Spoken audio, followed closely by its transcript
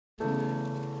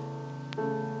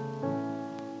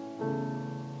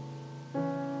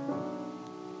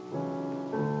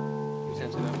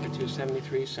For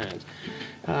 73 cents.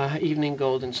 Evening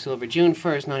gold and silver. June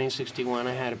 1st, 1961,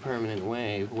 I had a permanent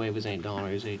wave. Wave was $8,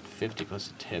 $8.50 plus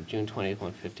a tip. June 20th,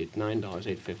 $1.50, $9,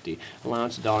 $8.50.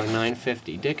 Allowance $1,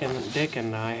 $9.50. Dick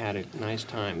and I had a nice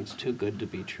time. It's too good to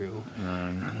be true.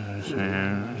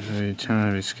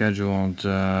 Tentatively scheduled. What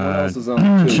else is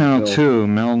on Channel 2,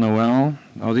 Mel Noel.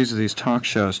 Oh, these are these talk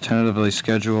shows. Tentatively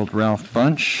scheduled Ralph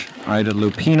Bunch, Ida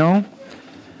Lupino,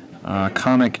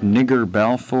 comic Nigger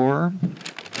Balfour,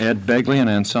 Ed Begley and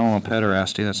Anselmo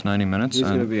Pederasti. That's 90 minutes. He's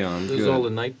going to be on. This is all the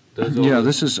night.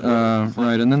 This is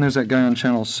right. And then there's that guy on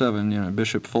Channel 7,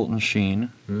 Bishop Fulton Sheen.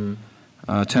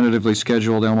 Tentatively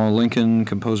scheduled Elmo Lincoln,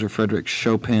 composer Frederick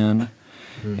Chopin,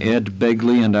 Ed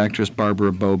Begley and actress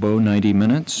Barbara Bobo, 90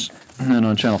 minutes. And then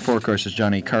on Channel 4, of course, is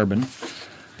Johnny Carbon.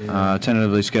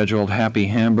 Tentatively scheduled Happy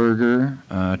Hamburger,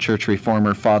 Church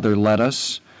Reformer Father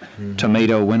Lettuce,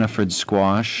 Tomato Winifred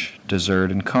Squash,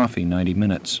 dessert and coffee, 90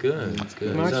 minutes. Good, that's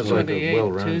good. March Sounds like a 28th,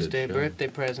 well-rounded Tuesday, show. birthday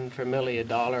present for Millie,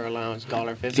 $1 allowance,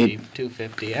 $1.50,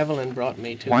 $2.50. Evelyn brought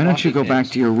me two Why don't you go coffee back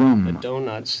cakes to your room? and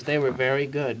donuts. They were very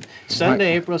good.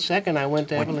 Sunday, April 2nd, I went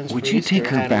to Evelyn's Would for you Easter, take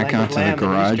her had a back leg of out to the lamb and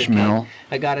garage, Easter cake. Mel?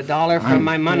 I got $1 from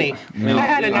my money. Mel, I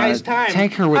had a nice time.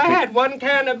 take her with I the- had one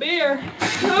can of beer.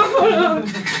 No,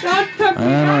 don't put me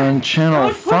And down. on Channel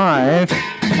 5,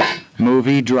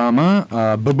 movie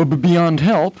drama, Beyond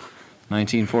Help,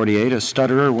 1948, a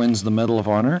stutterer wins the Medal of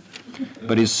Honor,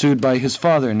 but he's sued by his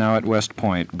father now at West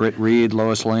Point. Britt Reed,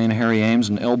 Lois Lane, Harry Ames,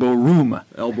 and Elbow Room.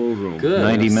 Elbow Room. Good.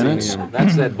 90 minutes.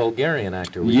 That's that Bulgarian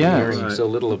actor we've Yeah. been hearing so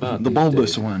little about. The these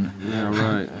bulbous days. one. Yeah,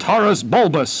 right. Taurus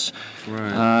Bulbous.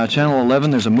 Right. Channel 11,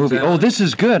 there's a movie. Is that- Oh, this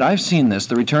is good. I've seen this.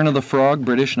 The Return of the Frog,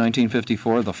 British,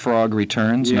 1954. The Frog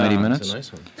Returns, Yeah, 90 it's minutes. It's a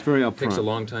nice one. It's very Takes a upfront.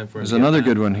 long time for him There's to another get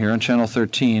good one here on Channel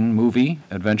 13, movie,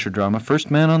 adventure drama,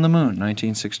 First Man on the Moon,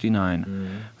 1969.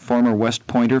 Former West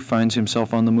Pointer finds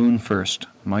himself on the moon first.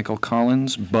 Michael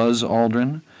Collins, Buzz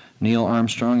Aldrin, Neil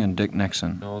Armstrong, and Dick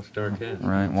Nixon. All-star cast.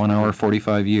 Right, 1 hour,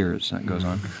 45 years, that goes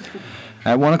on.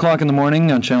 At 1 o'clock in the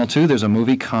morning on Channel 2, there's a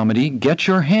movie comedy, Get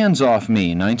Your Hands Off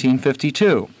Me,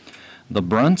 1952. The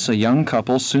Brunts, a young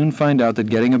couple, soon find out that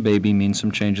getting a baby means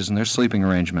some changes in their sleeping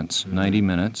arrangements, 90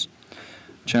 minutes.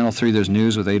 Channel 3, there's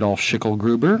news with Adolf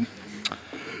Schicklgruber.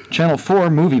 Channel 4,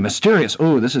 movie, mysterious.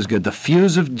 Oh, this is good. The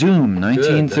Fuse of Doom,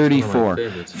 1934. That's one of my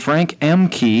favorites. Frank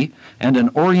Emke and an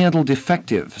Oriental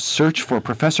defective search for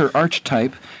Professor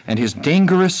Archetype and his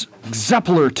dangerous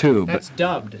Zeppler tube. That's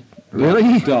dubbed.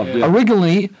 Really? Dubbed, yeah.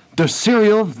 Originally, the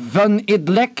serial van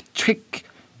Electric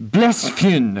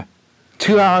Blesfun.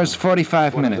 2 hours,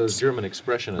 45 One of those minutes. German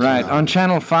expressionists. Right. On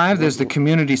Channel 5, there's the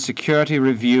Community Security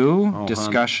Review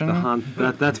discussion.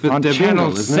 That's with On Deb Channel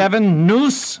Handel, isn't it? 7,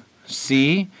 News,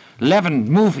 see, 11,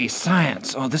 Movie,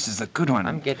 Science. Oh, this is a good one.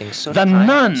 I'm getting so The tired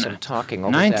Nun, of some talking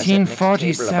over there at that next table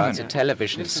 1947. about the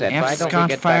television set. F. Why don't Scott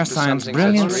we get back to Firesign's something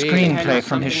brilliant that's really screenplay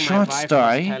from his short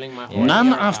story,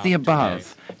 None of the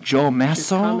Above. Joe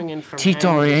Masso,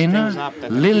 Tito Reyna,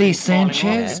 Lily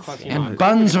Sanchez, and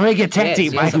Buns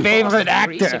Rigattetti, my favorite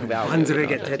actor. Buns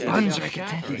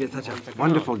Rigattetti. He did such a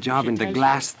wonderful job in The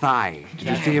Glass Thigh. Did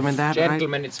you see him in that, right?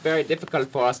 Gentlemen, it's very difficult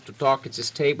for us to talk at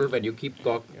this table when you keep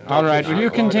talking. All right, will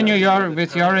you continue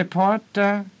with your report,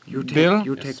 Bill?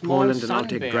 You take Poland and I'll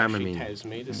take She Dramamine. tells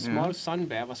me the small sun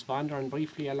bear was wandering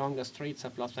briefly along the streets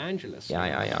of Los Angeles.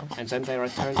 Yeah. And then they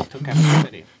returned to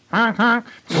captivity.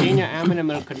 Senior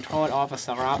Animal Control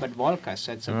Officer Robert Volker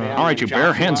said the bear All right, named you bear,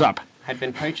 Joshua hands up. had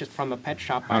been purchased from a pet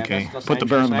shop by Okay, a West Los put the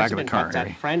bear in the Angeles back of the resident, car, but that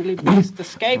Harry. friendly beast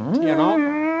escaped.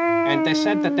 And they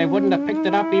said that they wouldn't have picked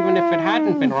it up even if it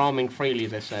hadn't been roaming freely,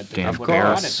 they said. They Damn would have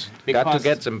got bears. it, Got to because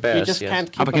get some You bears, just yes.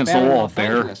 can't keep Up a against bear the in wall, Los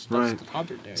bear. Angeles. That's the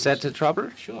trouble there. Is that the trouble?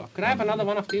 Sure. Could I have another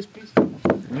one of these, please?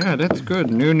 Yeah, that's good.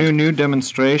 New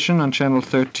demonstration on Channel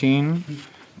 13.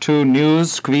 2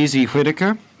 News, Squeezy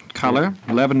Whittaker, color.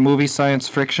 11 movie, science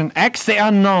fiction. X the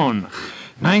Unknown,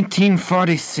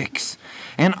 1946.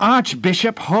 An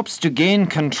archbishop hopes to gain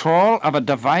control of a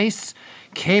device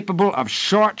capable of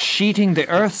short-sheeting the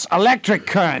Earth's electric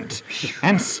current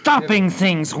and stopping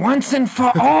things once and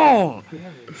for all.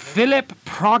 Philip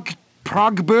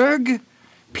Progberg,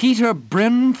 Peter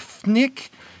Brimfnick,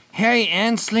 Harry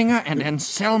Anslinger, and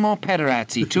Anselmo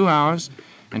Pederazzi. 2 hours.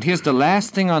 And here's the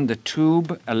last thing on the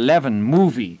tube. 11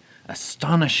 movie.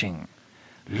 Astonishing.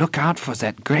 Look out for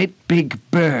that great big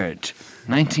bird.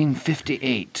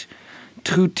 1958.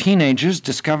 2 teenagers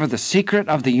discover the secret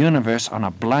of the universe on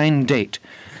a blind date.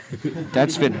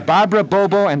 That's with Barbara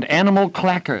Bobo and Animal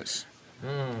Clackers.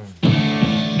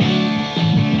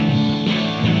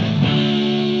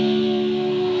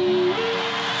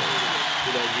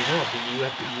 you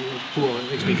have pour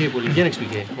expliquer pour lui bien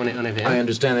expliquer. On est I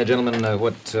understand that, gentlemen,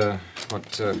 what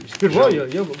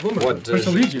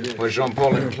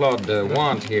Jean-Paul and Claude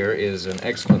want here is an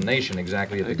explanation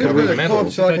exactly of the governmental.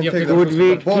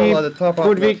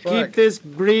 Could we keep this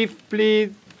brief,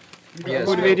 please? Yes.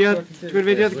 Could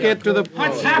we just get to the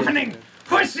point? What's happening?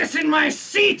 What's this in my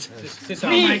seat? Sit Oh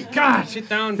my God! Sit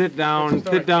down. Sit down.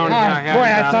 Boy,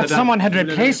 I thought someone had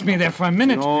replaced me there for a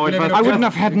minute. No, it was, I wouldn't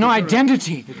have had no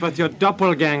identity. it was your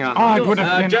doppelganger. Oh, it would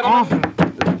have been gentlemen. awful.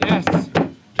 Yes.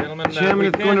 Gentlemen, Chairman we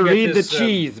is can going to get read the this,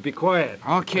 cheese. Be quiet.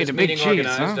 Okay, this the big meeting cheese,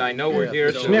 organized. huh? I know we're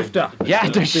here to Snifter. Yeah,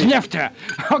 the snifter.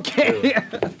 Okay.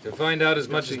 find out as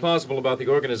much as possible about the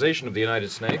organization of the United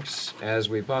Snakes as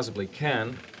we possibly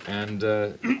can. And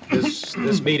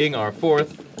this meeting, our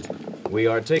fourth, we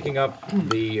are taking up of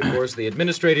course, the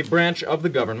administrative branch of the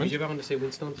government. J'ai pas de say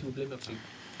Winston, s'il vous plaît, merci.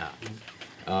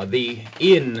 The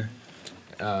in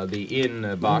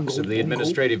box of the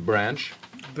administrative branch.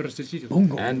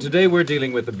 And today we're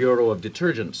dealing with the Bureau of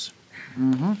Detergents.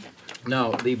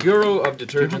 Now, the Bureau of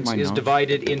Detergents is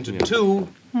divided into two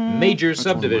major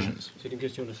subdivisions. C'est une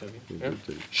question de service.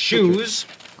 Shoes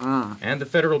and the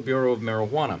Federal Bureau of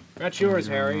Marijuana. That's yours,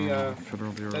 Harry.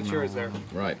 That's yours there.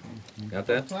 Right. Got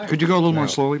that? Could you go a little more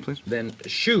slowly, please? Then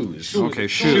shoes. Okay,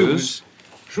 shoes.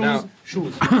 Now,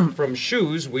 from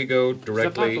shoes, we go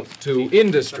directly to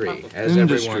industry, as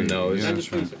everyone knows.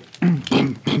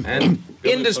 And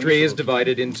industry is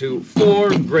divided into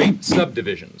four great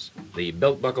subdivisions. The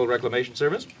Belt Buckle Reclamation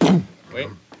Service. Oui.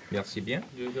 Merci bien.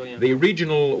 The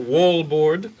Regional Wall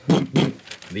Board.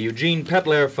 The Eugene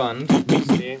Petler Fund.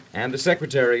 And the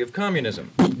Secretary of Communism.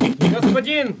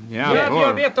 Господин, я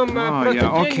об этом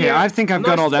Okay, I think I've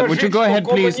got all that. Would you go ahead,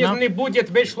 please, now? не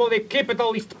будет без слове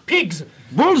capitalist pigs.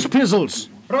 Bulls pizzles.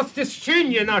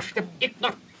 Просвещение наше.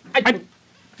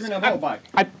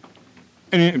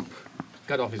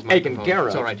 Cut off his Taken microphone. care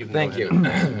It's of. all right, you can Thank go you.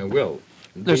 ahead. Will.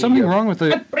 There's something wrong with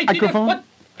the microphone?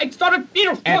 It started,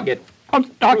 Peter. And get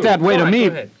Knock that way to Go me.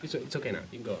 ahead. It's okay now.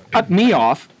 You can go on. Cut me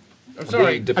off. I'm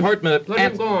sorry. the Department Let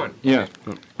him go on. Yeah.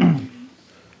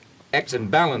 X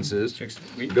and balances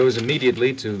goes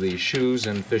immediately to the Shoes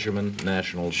and Fishermen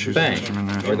National Bank. Fishermen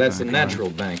National Or that's the Bank, Natural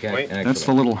Bank, actually. That's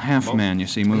the little half man you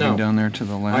see moving No. down there to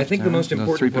the left. I think the most three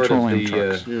important part of petroleum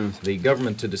trucks. the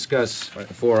government to discuss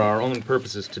for our own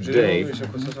purposes today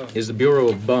is the Bureau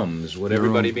of Bums. Would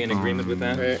everybody be in agreement with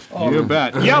that? You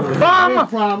bet.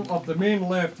 Diagram of the main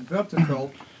left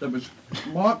vertical that was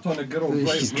marked on a girl's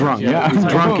right. He's drunk. Yeah, he's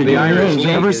drunk. The Irish League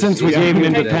Ever is- since we gave him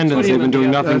independence, they've been doing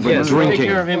nothing but Yes, Take drinking.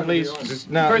 care of him, please.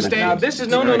 Now, First aid. now this is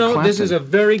no. This is a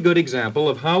very good example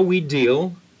of how we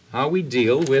deal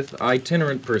with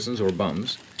itinerant persons or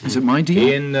bums Is it my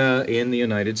deal? in the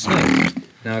United States.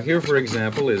 Now, here, for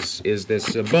example, is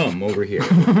this bum over here,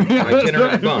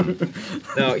 itinerant bum.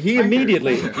 Now, you're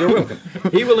welcome.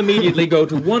 He will immediately go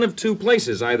to one of two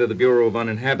places, either the Bureau of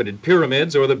Uninhabited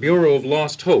Pyramids or the Bureau of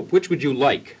Lost Hope. Which would you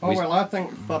like? Oh, well, I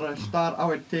think for a start, I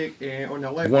would take on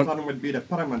the left one would be the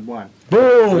pyramid one.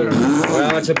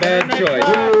 Well, it's a bad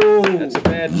choice. That's a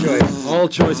bad choice. All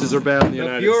choices are bad in the The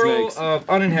United Bureau States. of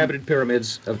Uninhabited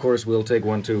Pyramids, of course, will take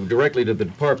one directly to the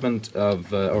Department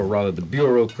of, or rather, the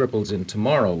Bureau of Cripples in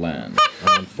Tomorrowland. An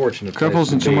unfortunate place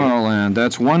Cripples in to be. Tomorrowland.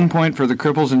 That's 1 point for the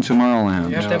Cripples in Tomorrowland.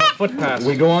 You have to have a foot pass.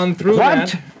 We go on through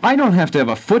What? that. I don't have to have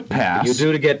a foot pass. You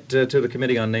do to get to the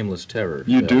Committee on Nameless Terror.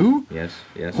 You do? Yes,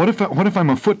 yes. What if I'm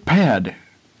a foot pad?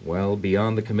 Well,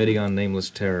 beyond the Committee on Nameless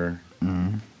Terror,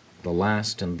 the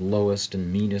last and lowest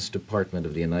and meanest department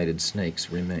of the United Snakes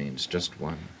remains. Just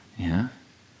one. Yeah?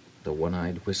 The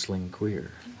one-eyed whistling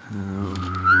queer.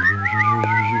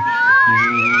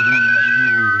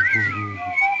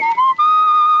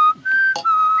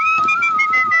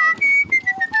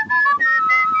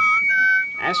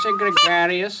 As a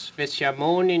gregarious with your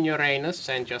moon in Uranus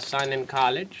and your sun in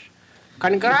college,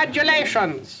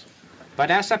 congratulations! But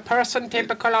as a person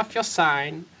typical of your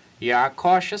sign, you are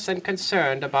cautious and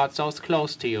concerned about those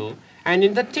close to you, and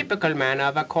in the typical manner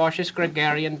of a cautious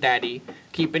gregarian daddy,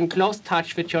 keep in close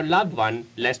touch with your loved one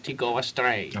lest he go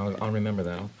astray. I'll remember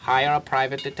that. Hire a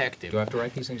private detective. Do I have to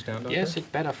write these things down, Doctor? Yes, it's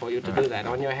better for you to do that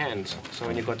on your hands. So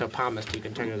when you go to a palmist, he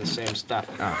can tell you the same stuff.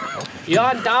 You're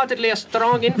undoubtedly a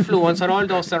strong influence on all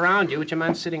those around you. Would you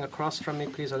mind sitting across from me,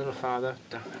 please, a little farther?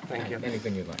 Thank you.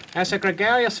 Anything you'd like. As a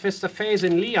gregarious face-to-face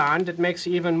in Leon, that makes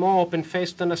you even more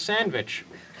open-faced than a sandwich.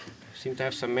 You seem to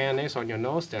have some mayonnaise on your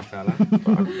nose there, fella.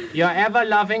 You're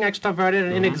ever-loving, extroverted,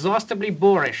 and inexhaustibly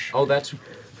boorish. Oh, that's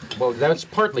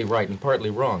partly right and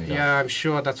partly wrong, Doc. Yeah, I'm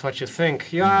sure that's what you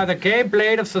think. You are the gay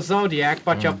blade of the zodiac,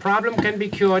 but your problem can be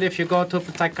cured if you go to a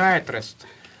psychiatrist.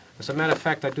 As a matter of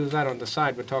fact, I do that on the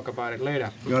side. We'll talk about it later.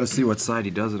 You ought to see what side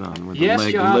he does it on, with Yes, the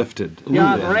leg your- lifted. Your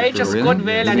outrageous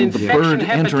goodwill and infection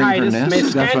hepatitis may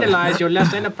That's what- scandalize your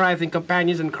less enterprising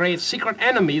companions and create secret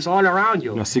enemies all around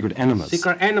you. No, secret enemas.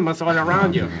 Secret enemas all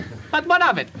around you. But what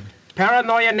of it?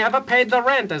 Paranoia never paid the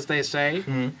rent, as they say.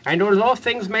 And although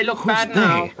things may look bad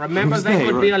now, remember Who's they they?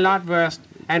 could be a lot worse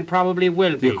and probably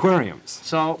will be. The aquariums.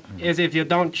 So, as if you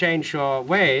don't change your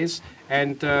ways,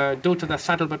 and due to the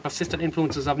subtle but persistent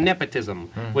influences of nepotism,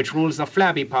 which rules the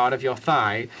flabby part of your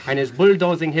thigh and is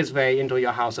bulldozing his way into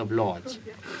your House of Lords.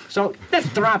 So let's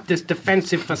drop this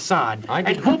defensive facade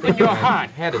and open your heart,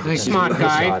 Had a defensive smart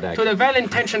guy, facade, to the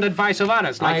well-intentioned advice of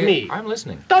others like me. I'm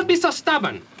listening. Don't be so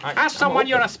stubborn. Ask I'm someone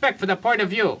you open. respect for their point of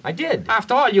view. I did.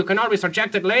 After all, you can always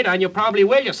reject it later, and you probably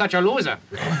will. You're such a loser.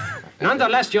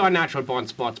 Nonetheless, you're a natural-born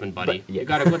sportsman, buddy. You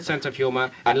got a good sense of humor,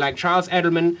 and like Charles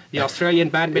Edelman, the Australian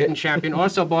badminton champion,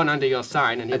 also born under your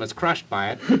sign, and he was crushed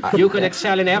by it, you could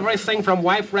excel in everything from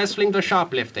wife wrestling to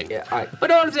shoplifting.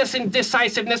 But all this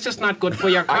indecisiveness is not good for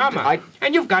your karma,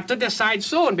 and you've got to decide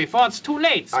soon before it's too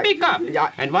late. Speak up.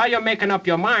 And while you're making up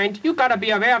your mind, you gotta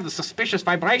be aware of the suspicious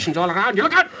vibrations all around you.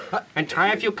 Look out! And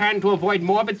try if you can to avoid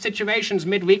morbid situations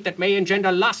midweek that may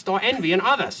engender lust or envy in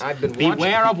others.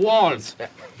 Beware of walls.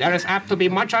 There is apt to be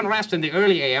much unrest in the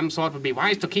early AM, so it would be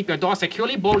wise to keep your door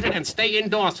securely bolted and stay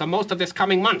indoors for most of this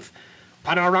coming month.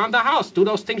 Putter around the house. Do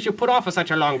those things you put off for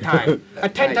such a long time.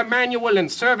 Attend to manual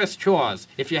and service chores.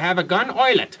 If you have a gun,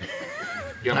 oil it.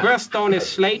 Your birthstone is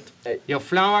slate, your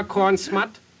flower corn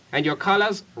smut, and your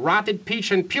colors rotted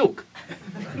peach and puke.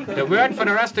 The word for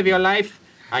the rest of your life,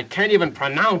 I can't even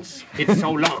pronounce. It's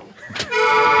so long.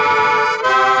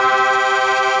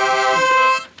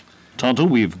 Tonto,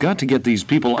 we've got to get these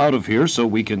people out of here so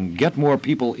we can get more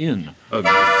people in. Well,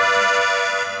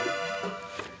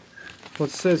 it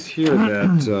says here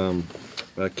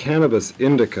that cannabis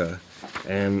indica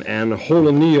and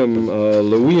Anholinium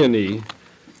lewiani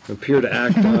appear to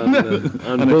act on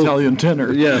An both, Italian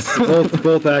tenor. Yes,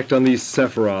 both act on these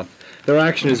Sephiroth. Their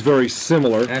action is very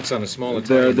similar. Acts on a small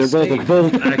They're Italian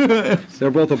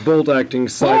both a bolt-acting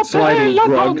sliding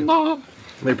drug.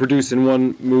 They produce in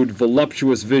one mood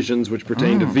voluptuous visions which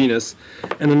pertain to Venus,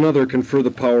 and another confer the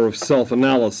power of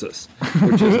self-analysis,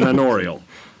 which is manorial.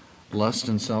 Lust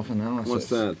and self-analysis. What's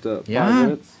that? 5 Yeah?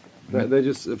 minutes? They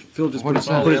just Phil just What put is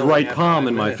that? his right palm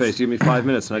in my face. Give me 5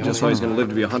 minutes, and I just saw he's going to live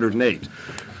to be 108.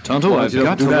 Tonto, Why I've don't you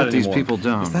got do to that let these anymore? people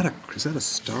down. Is that a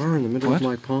star in the middle of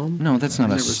my palm? No, that's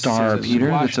not a star, Peter.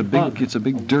 It's a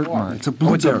big dirt mark. It's a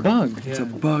Oh, it's a bluebird. bug. It's a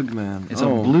bug, man. It's a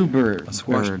bluebird. A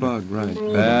squash bird. bug, right.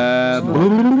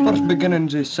 First beginning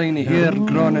to shiny hair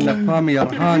growing in the palm of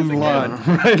your hand, lad.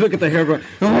 Right, look at the hair growing.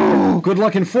 Oh, good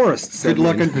luck in forests. Good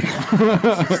looking.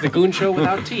 It's the Goon Show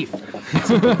without teeth.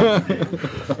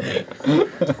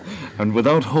 And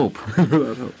without hope.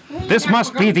 This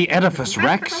must be the edifice,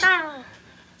 Rex.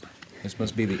 This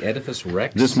must be the edifice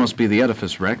Rex. This must be the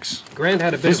edifice, Rex. Grant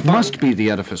had a bit This of fun. must be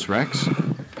the edifice, Rex.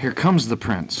 Here comes the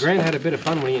prince. Grant had a bit of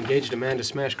fun when he engaged a man to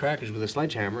smash crackers with a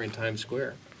sledgehammer in Times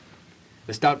Square.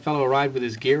 The stout fellow arrived with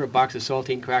his gear, a box of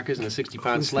saltine crackers, and a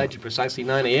 60-pound sledge at precisely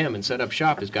 9 a.m. and set up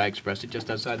shop, as Guy expressed it, just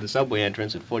outside the subway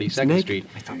entrance at 42nd Street,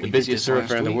 the busiest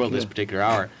thoroughfare in the world this particular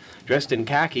hour. Dressed in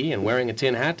khaki and wearing a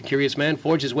tin hat, the curious man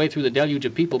forged his way through the deluge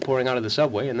of people pouring out of the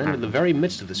subway, and then, in the very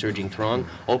midst of the surging throng,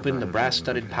 opened the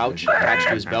brass-studded pouch attached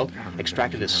to his belt,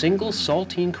 extracted a single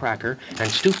saltine cracker, and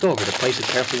stooped over to place it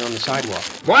carefully on the sidewalk.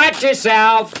 Watch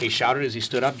yourself! He shouted as he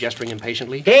stood up, gesturing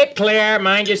impatiently. Keep clear,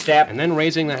 mind your step. And then,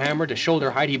 raising the hammer to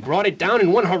shoulder height, he brought it down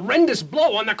in one horrendous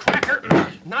blow on the cracker,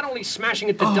 not only smashing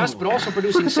it to dust, but also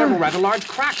producing several rather large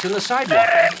cracks in the sidewalk.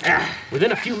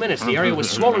 Within a few minutes, the area was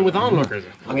swollen with onlookers,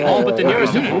 all but the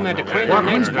nearest of whom had to crane their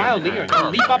necks wildly or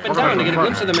leap up and down to get a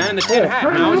glimpse of the man in the tin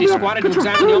hat, now as he squatted to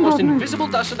examine the almost invisible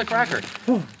dust of the cracker.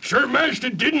 Sure mashed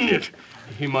it, didn't it?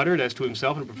 He muttered as to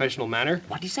himself in a professional manner.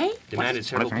 What'd he say? Demanded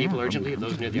several people urgently of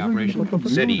those near the operation.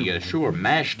 Said he sure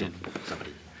mashed it.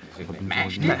 Somebody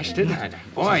mashed it?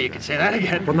 Boy, you can say that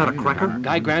again. Wasn't that a cracker?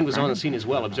 Guy Grand was on the scene as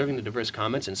well, observing the diverse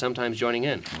comments and sometimes joining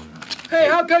in. Hey,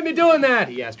 how come you're doing that?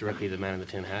 He asked directly of the man in the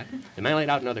tin hat. The man laid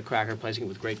out another cracker, placing it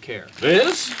with great care.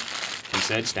 This? He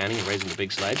said, standing and raising the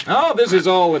big sledge. Oh, this is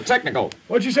all technical.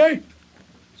 What'd you say?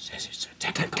 Says it's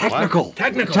technical. Technical.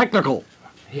 Technical. Technical.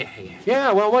 Yeah.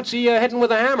 Yeah, well, what's he hitting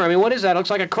with a hammer? I mean, what is that? Looks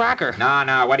like a cracker.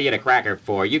 No, what are you the cracker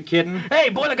for? You kidding? Hey,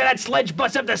 boy, look at that sledge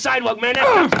bust up the sidewalk, man.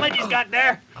 That sledge he's got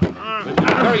there. In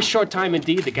a very short time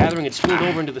indeed, the gathering had spilled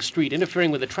over into the street,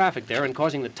 interfering with the traffic there and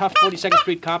causing the tough 42nd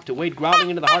Street cop to wade growling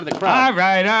into the heart of the crowd. All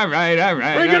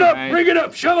right. Bring it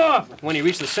up, shove off! When he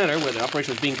reached the center where the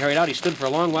operation was being carried out, he stood for a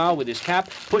long while with his cap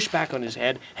pushed back on his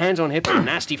head, hands on hips, and a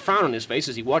nasty frown on his face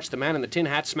as he watched the man in the tin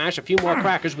hat smash a few more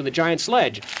crackers with a giant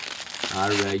sledge.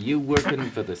 Are you working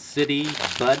for the city,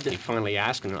 bud? He finally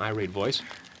asked in an irate voice.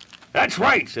 That's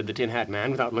right, said the tin hat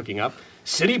man without looking up.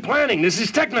 City planning, this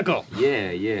is technical. Yeah,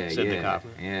 said the cop.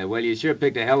 Yeah, well, you sure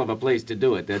picked a hell of a place to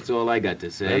do it. That's all I got to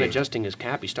say. Then, adjusting his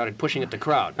cap, he started pushing at the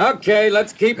crowd. Okay,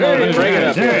 let's keep moving. Bring it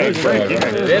up.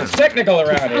 It's technical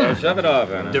around here. Shove it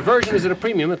off, Anna. Diversion is at a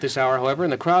premium at this hour, however,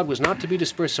 and the crowd was not to be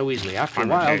dispersed so easily. After a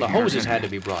while, the hoses had to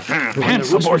be brought.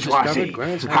 Hence the bourgeoisie.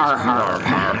 Grant's Har, har,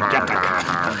 har. Get the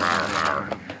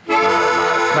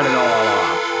Cut it all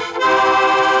off.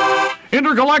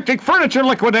 Intergalactic Furniture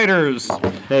Liquidators.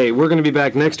 Hey, we're going to be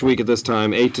back next week at this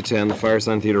time, 8 to 10, the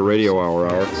Firesign Theater Radio Hour.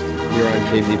 You're on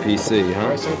KVPC,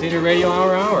 huh? Firesign Theater Radio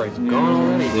Hour. It's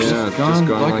gone already. Yeah, it's Gone just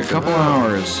gone like a couple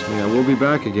hours. Yeah, we'll be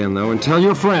back again, though. And tell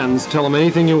your friends, tell them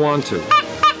anything you want to.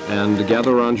 And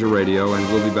gather around your radio, and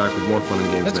we'll be back with more fun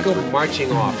and games Let's next go week.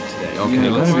 marching off today. Okay, Yeah,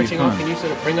 Go that'd be marching off. fun. Can you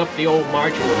sort of bring up the old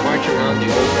march and we'll march around the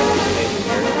old representation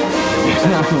here? And we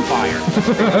set it on fire.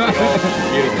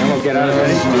 Then we'll get out of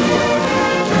this.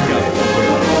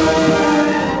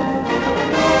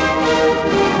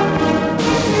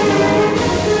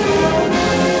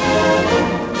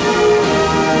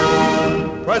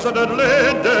 President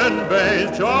Lyndon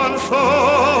Baines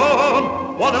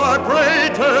Johnson, one of our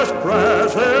greatest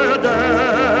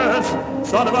presidents,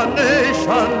 son of a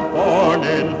nation born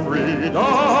in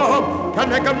freedom, can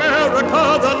make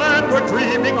America the land we're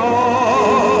dreaming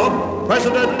of.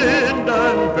 President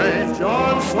Lyndon Baines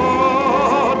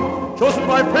Johnson, chosen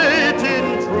by faith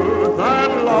in truth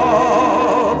and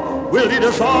love, will lead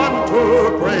us on to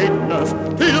greatness,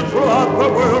 till throughout the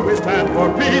world we stand for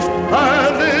peace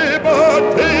and liberty.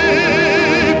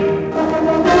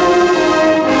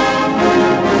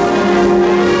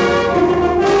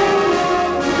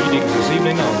 Readings this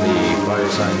evening on the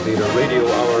Firesign Theater Radio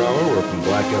Hour were from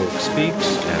Black Elk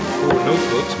Speaks and 4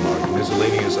 notebooks marked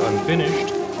Miscellaneous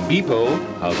Unfinished, Beepo,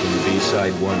 How Can the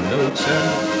B-Side One Notes,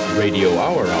 and Radio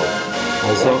Hour.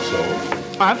 Also,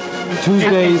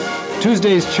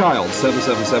 Tuesday's Child,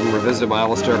 777, revisited by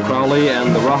Alistair Crowley,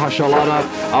 and the Rahashalada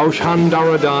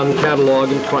Aushandaradan catalog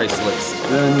and price list.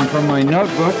 Then from my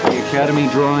notebook, the Academy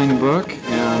drawing book,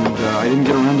 and I didn't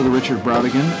get around to the Richard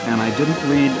Brodigan, and I didn't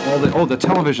read all the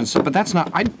television stuff, but that's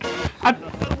not,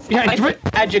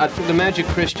 The Magic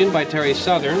Christian by Terry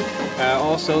Southern.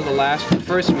 Also, The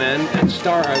First Man, and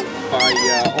Star by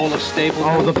Olaf Stapleton.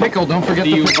 Oh, the pickle, don't forget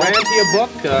the the pickle. Urantia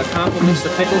book complements the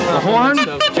pickle horn,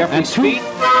 compliments of Jeffrey and Speed.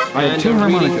 I had And 2 a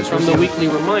reading harmonicas. from the Weekly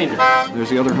Reminder. There's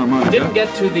the other harmonica. Didn't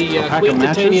get to the pack Queen of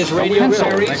matches. Titania's radio Pencil.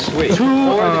 series. Next week. 2 Or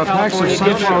the packs of California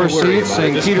sunflower Gift Shop. seeds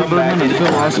saying Peter Bergman and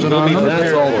Phil Austin on them.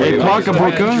 That's all A right.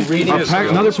 pocketbooka,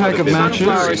 another pack of matches.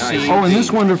 Oh, and this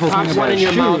wonderful thing Pops one about in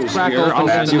your mouth, shoes crack here. open, I'll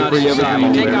that's have you not free inside.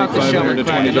 everything. Take out the shell and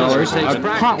crack it. $520. Takes A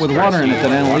pot with water in it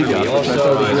that Annalie got, which I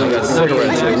thought was really good.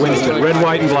 Cigarettes at Winston. Red,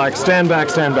 white, and black. Stand back,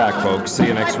 folks. See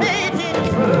you next week.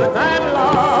 And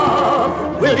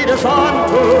love will lead us on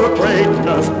to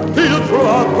greatness, till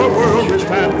throughout the world we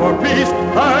stand for peace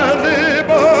and